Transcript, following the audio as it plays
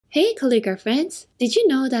Hey calligrapher friends! Did you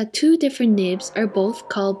know that two different nibs are both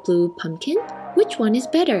called Blue Pumpkin? Which one is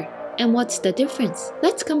better? And what's the difference?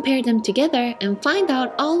 Let's compare them together and find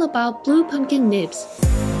out all about Blue Pumpkin Nibs.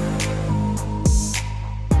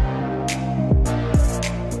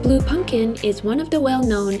 Blue Pumpkin is one of the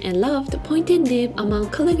well-known and loved pointed nib among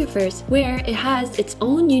calligraphers, where it has its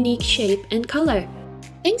own unique shape and color.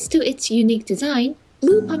 Thanks to its unique design,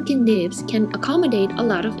 Blue Pumpkin nibs can accommodate a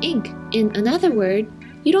lot of ink. In another word,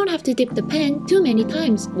 you don't have to dip the pen too many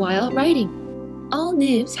times while writing. All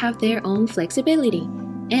nibs have their own flexibility,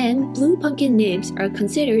 and Blue Pumpkin nibs are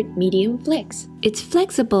considered medium flex. It's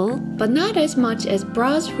flexible, but not as much as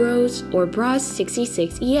Brause Rose or Brause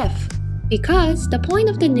 66EF. Because the point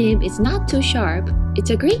of the nib is not too sharp,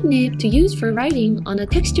 it's a great nib to use for writing on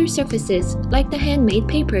textured surfaces like the handmade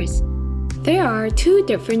papers. There are two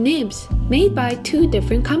different nibs, made by two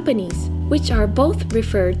different companies, which are both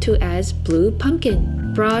referred to as Blue Pumpkin.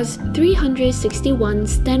 Brause 361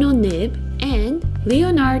 Steno nib and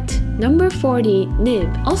Leonardt No. 40 nib,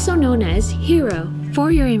 also known as Hiro.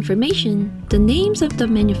 For your information, the names of the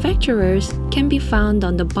manufacturers can be found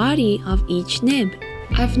on the body of each nib.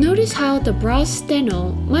 I've noticed how the Brause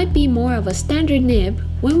Steno might be more of a standard nib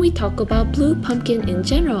when we talk about Blue Pumpkin in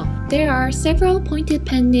general. There are several pointed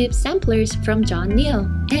pen nib samplers from John Neal,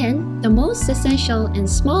 and the most essential and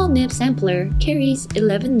small nib sampler carries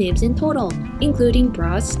 11 nibs in total, including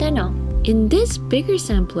Brause Steno. In this bigger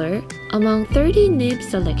sampler, among 30 nib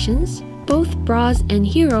selections, both Brause and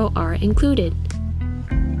Hiro are included.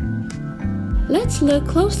 Let's look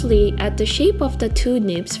closely at the shape of the two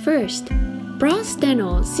nibs first. Brause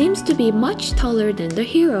Steno seems to be much taller than the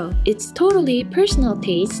Hiro. It's totally personal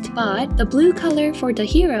taste, but the blue color for the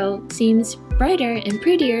Hiro seems brighter and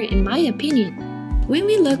prettier in my opinion. When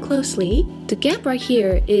we look closely, the gap right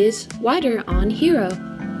here is wider on Hiro.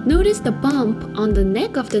 Notice the bump on the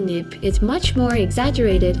neck of the nib is much more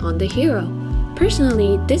exaggerated on the Hiro.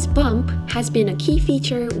 Personally, this bump has been a key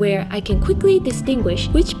feature where I can quickly distinguish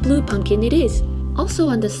which Blue Pumpkin it is. Also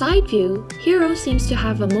on the side view, Hiro seems to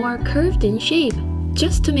have a more curved-in shape.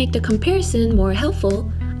 Just to make the comparison more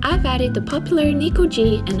helpful, I've added the popular Nico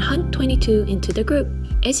G and Hunt 22 into the group.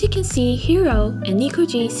 As you can see, Hiro and Nico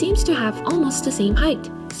G seems to have almost the same height.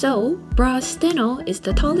 So, Brause Steno is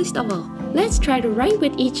the tallest of all. Let's try to write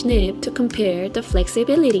with each nib to compare the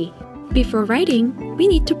flexibility. Before writing, we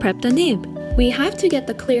need to prep the nib. We have to get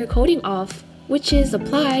the clear coating off, which is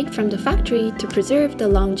applied from the factory to preserve the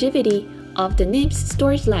longevity of the nib's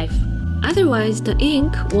storage life. Otherwise, the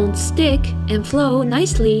ink won't stick and flow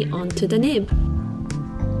nicely onto the nib.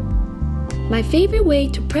 My favorite way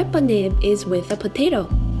to prep a nib is with a potato.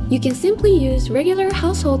 You can simply use regular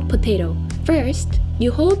household potato. First,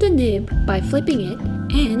 you hold the nib by flipping it,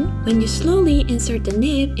 and when you slowly insert the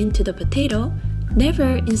nib into the potato,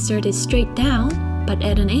 never insert it straight down, but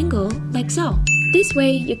at an angle like so. This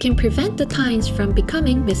way, you can prevent the tines from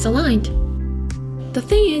becoming misaligned. The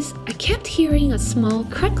thing is, I kept hearing a small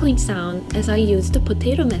crackling sound as I used the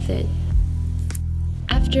potato method.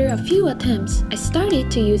 After a few attempts, I started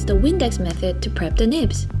to use the Windex method to prep the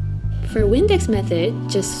nibs. For Windex method,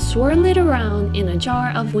 just swirl it around in a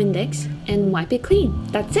jar of Windex and wipe it clean.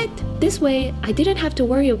 That's it! This way, I didn't have to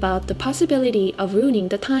worry about the possibility of ruining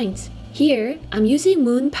the tines. Here, I'm using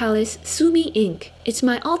Moon Palace Sumi ink. It's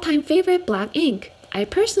my all-time favorite black ink. I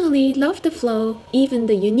personally love the flow, even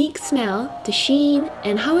the unique smell, the sheen,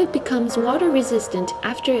 and how it becomes water resistant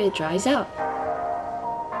after it dries out.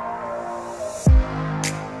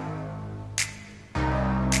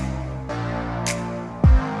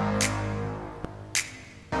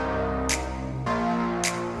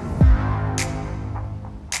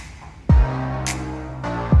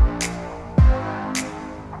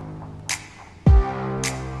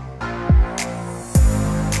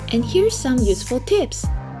 And here's some useful tips.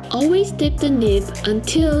 Always dip the nib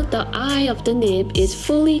until the eye of the nib is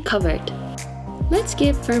fully covered. Let's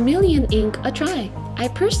give vermilion ink a try. I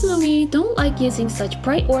personally don't like using such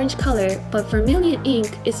bright orange color, but vermilion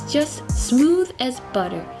ink is just smooth as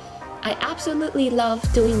butter. I absolutely love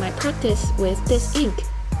doing my practice with this ink.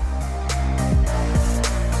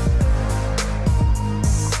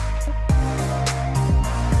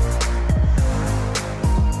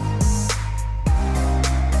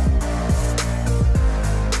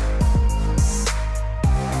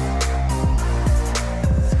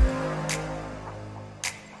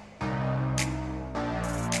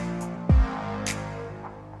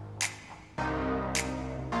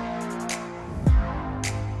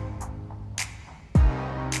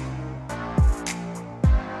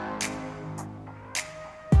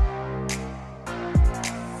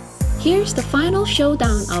 Here's the final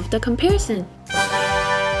showdown of the comparison.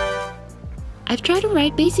 I've tried to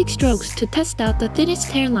write basic strokes to test out the thinnest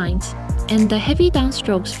hairlines and the heavy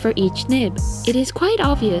downstrokes for each nib. It is quite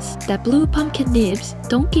obvious that Blue Pumpkin Nibs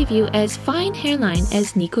don't give you as fine hairline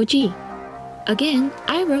as Nico G. Again,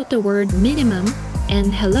 I wrote the word minimum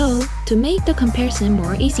and hello to make the comparison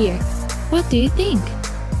more easier. What do you think?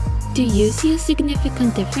 Do you see a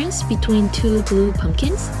significant difference between two blue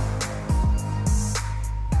pumpkins?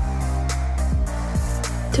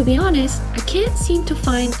 To be honest, I can't seem to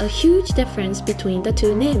find a huge difference between the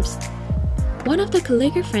two nibs. One of the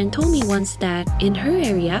calligrapher told me once that, in her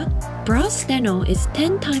area, Brause Steno is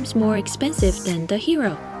 10 times more expensive than the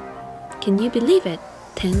Hiro. Can you believe it?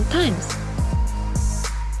 10 times.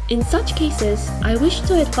 In such cases, I wish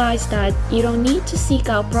to advise that you don't need to seek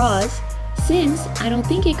out Brause, since I don't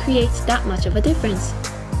think it creates that much of a difference.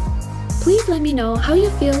 Please let me know how you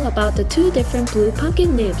feel about the two different Blue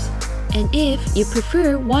Pumpkin nibs, and if you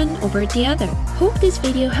prefer one over the other. Hope this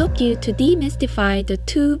video helped you to demystify the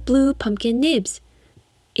two Blue Pumpkin nibs.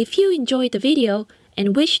 If you enjoyed the video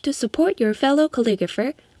and wish to support your fellow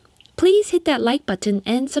calligrapher, please hit that like button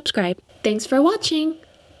and subscribe. Thanks for watching!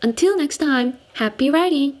 Until next time, happy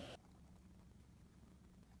writing!